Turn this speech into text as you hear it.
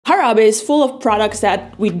Our hobby is full of products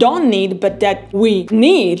that we don't need, but that we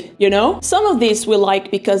need, you know? Some of these we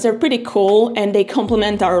like because they're pretty cool and they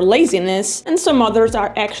complement our laziness, and some others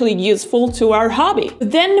are actually useful to our hobby.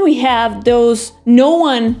 But then we have those no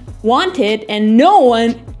one wanted and no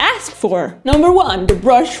one asked for. Number 1, the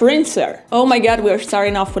brush rinser. Oh my god, we're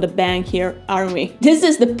starting off with a bang here, aren't we? This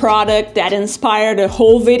is the product that inspired the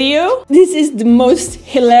whole video. This is the most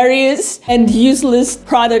hilarious and useless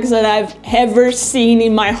products that I've ever seen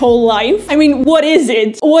in my whole life. I mean, what is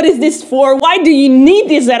it? What is this for? Why do you need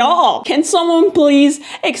this at all? Can someone please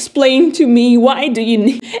explain to me why do you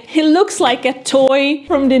need it? It looks like a toy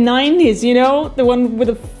from the 90s, you know? The one with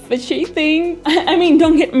a fishy thing. I mean,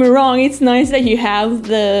 don't get me wrong, it's nice that you have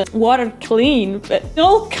the water clean, but the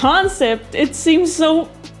whole concept, it seems so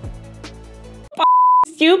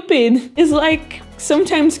stupid. It's like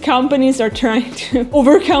sometimes companies are trying to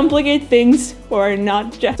overcomplicate things or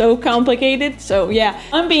not just so complicated. So yeah,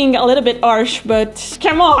 I'm being a little bit harsh, but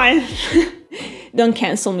come on. Don't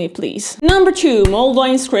cancel me, please. Number 2, mold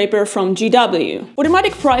line scraper from GW. With a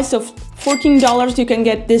modest price of $14, you can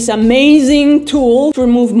get this amazing tool to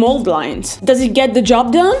remove mold lines. Does it get the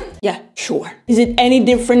job done? Yeah, sure. Is it any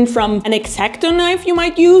different from an X-Acto knife you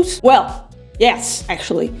might use? Well, yes,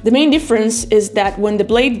 actually. The main difference is that when the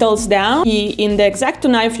blade dulls down, in the X-Acto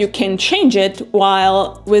knife you can change it,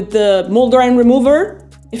 while with the mold line remover,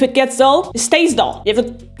 if it gets dull, it stays dull. You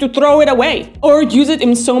have to throw it away or use it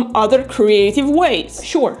in some other creative ways.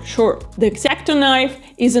 Sure. The X-Acto knife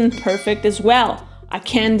isn't perfect as well. I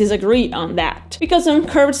can't disagree on that. Because on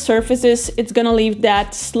curved surfaces, it's gonna leave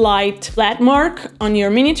that slight flat mark on your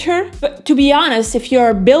miniature. But to be honest, if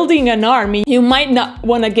you're building an army, you might not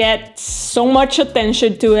wanna get so much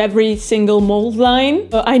attention to every single mold line.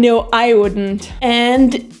 I know I wouldn't.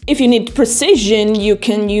 And if you need precision, you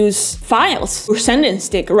can use files or sanding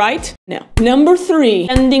stick, right? No. Number 3,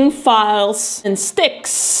 sanding files and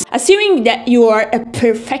sticks. Assuming that you are a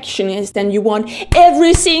perfectionist and you want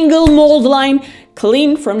every single mold line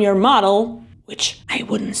clean from your model, which I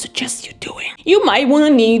wouldn't suggest you doing, you might want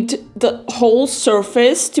to need the whole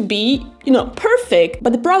surface to be, you know, perfect.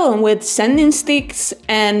 But the problem with sanding sticks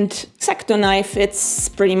and X-Acto knife, it's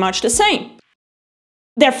pretty much the same.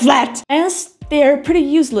 They're flat. As they're pretty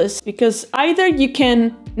useless, because either you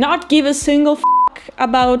can not give a single f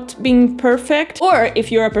about being perfect, or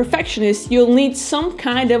if you're a perfectionist, you'll need some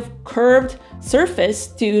kind of curved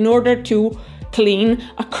surface in order to clean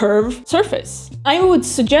a curved surface. I would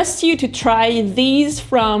suggest you to try these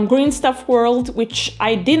from Green Stuff World, which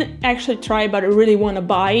I didn't actually try, but I really want to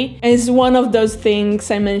buy. And it's one of those things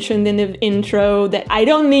I mentioned in the intro that I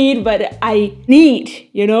don't need, but I need,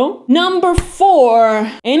 you know? Number 4,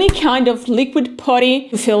 any kind of liquid putty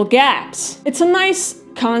to fill gaps. It's a nice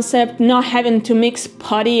concept not having to mix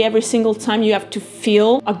putty every single time you have to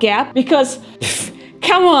fill a gap, because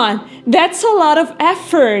come on, that's a lot of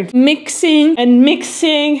effort. Mixing and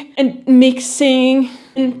mixing and mixing.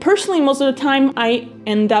 And personally, most of the time, I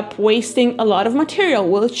end up wasting a lot of material,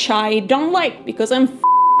 which I don't like because I'm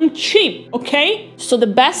cheap, okay? So the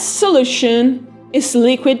best solution is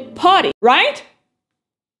liquid putty, right?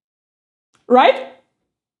 Right?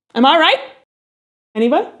 Am I right?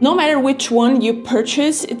 Anybody? No matter which one you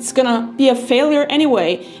purchase, it's gonna be a failure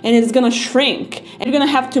anyway, and it's gonna shrink. And you're gonna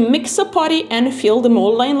have to mix a putty and fill the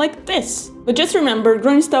mold line like this. But just remember,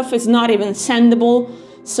 green stuff is not even sandable,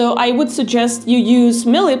 so I would suggest you use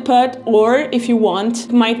Milliput, or if you want,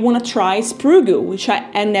 you might want to try sprue goo, which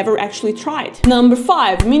I never actually tried. Number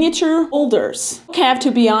 5, miniature holders. Okay, I have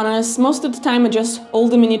to be honest, most of the time I just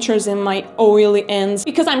hold the miniatures in my oily ends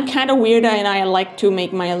because I'm kind of weird and I like to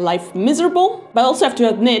make my life miserable. But I also have to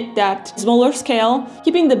admit that smaller scale,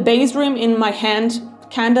 keeping the base rim in my hand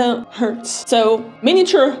kinda hurts. So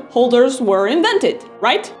miniature holders were invented,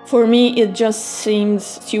 right? For me, it just seems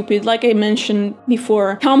stupid. Like I mentioned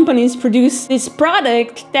before, companies produce this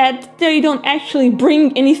product that they don't actually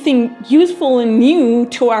bring anything useful and new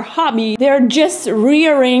to our hobby. They're just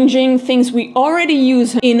rearranging things we already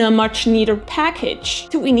use in a much neater package.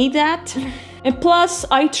 Do we need that? And plus,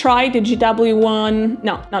 I tried the GW one.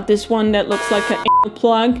 No, not this one that looks like a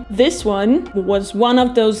plug. This one was one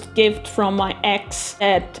of those gifts from my ex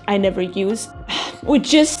that I never used. We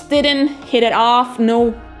just didn't hit it off.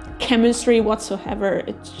 No chemistry whatsoever.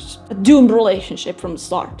 It's just a doomed relationship from the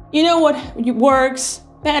start. You know what works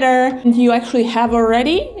better and you actually have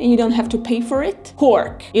already and you don't have to pay for it?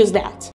 Cork. Use that.